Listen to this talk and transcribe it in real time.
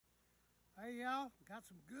Hey y'all, got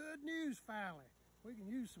some good news finally. We can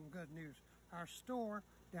use some good news. Our store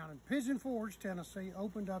down in Pigeon Forge, Tennessee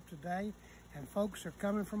opened up today and folks are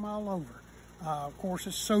coming from all over. Of course,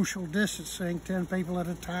 it's social distancing, 10 people at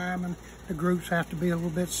a time, and the groups have to be a little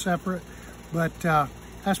bit separate. But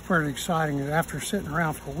that's pretty exciting after sitting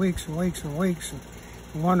around for weeks and weeks and weeks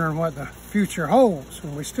and wondering what the future holds.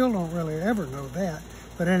 And we still don't really ever know that.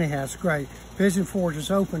 But anyhow, it's great. Pigeon Forge is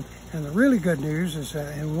open, and the really good news is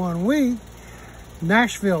that in 1 week,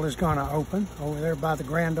 Nashville is going to open over there by the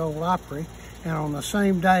Grand Ole Opry, and on the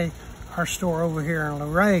same day, our store over here in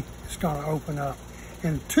Luray is going to open up.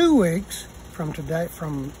 In 2 weeks from today,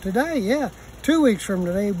 2 weeks from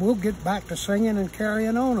today, we'll get back to singing and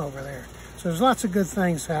carrying on over there. So there's lots of good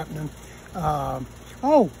things happening.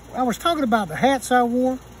 Oh, I was talking about the hats I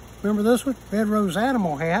wore. Remember this one? Red Rose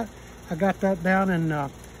Animal hat. I got that down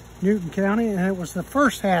in Newton County, and it was the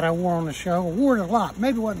first hat I wore on the show. I wore it a lot.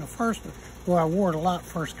 Maybe it wasn't the first, but well, I wore it a lot the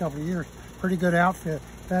first couple of years. Pretty good outfit.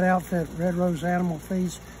 That outfit, Red Rose Animal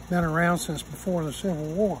Feast, been around since before the Civil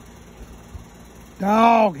War.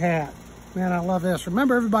 Dog hat. Man, I love this.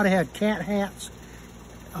 Remember everybody had cat hats?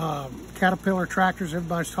 Caterpillar tractors,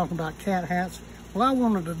 everybody's talking about cat hats. Well, I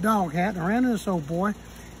wanted a dog hat, and I ran into this old boy,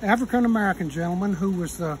 African-American gentleman who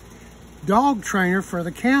was the dog trainer for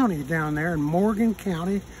the county down there in Morgan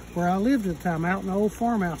County, where I lived at the time, out in the old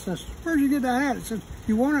farmhouse. I said, "Where'd you get that hat?" He said,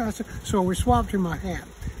 "You want it?" I said, so we swapped him my hat.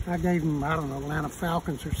 I gave him, I don't know, Atlanta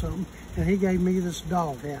Falcons or something, and he gave me this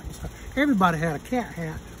dog hat. So everybody had a cat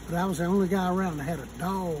hat, but I was the only guy around that had a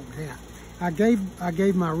dog hat. I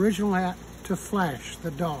gave my original hat to Flash,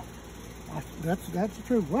 the dog. That's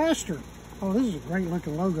true. Western. Oh, this is a great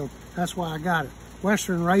looking logo. That's why I got it.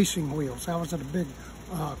 Western Racing Wheels. I was at a big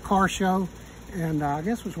car show, and I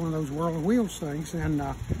guess it was one of those World of Wheels things, and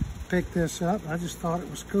picked this up. I just thought it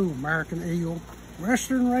was cool. American Eagle,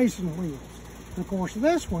 Western Racing Wheels. And of course,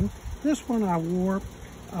 this one I wore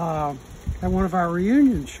at one of our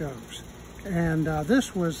reunion shows, and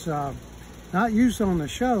this was not used on the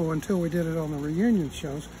show until we did it on the reunion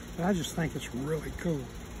shows, but I just think it's really cool.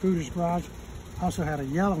 Hooters Garage also had a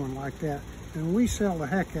yellow one like that, and we sell the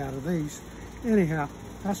heck out of these. Anyhow,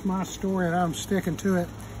 that's my story, and I'm sticking to it.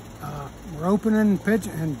 We're opening in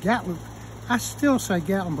Gatlinburg. I still say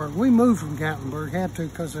Gatlinburg. We moved from Gatlinburg, had to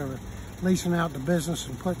because they were leasing out the business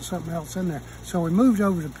and putting something else in there. So we moved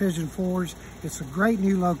over to Pigeon Forge. It's a great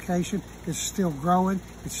new location. It's still growing.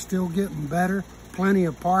 It's still getting better. Plenty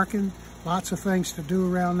of parking, lots of things to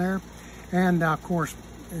do around there. And of course,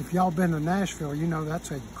 if y'all been to Nashville, you know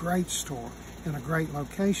that's a great store and a great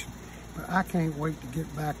location. But I can't wait to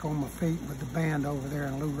get back on my feet with the band over there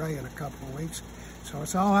in Luray in a couple of weeks. So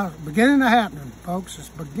it's all beginning to happen, folks. It's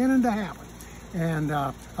beginning to happen. And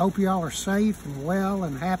I hope y'all are safe and well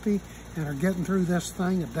and happy and are getting through this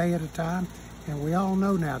thing a day at a time. And we all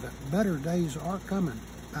know now that better days are coming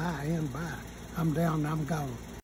by and by. I'm down and I'm gone.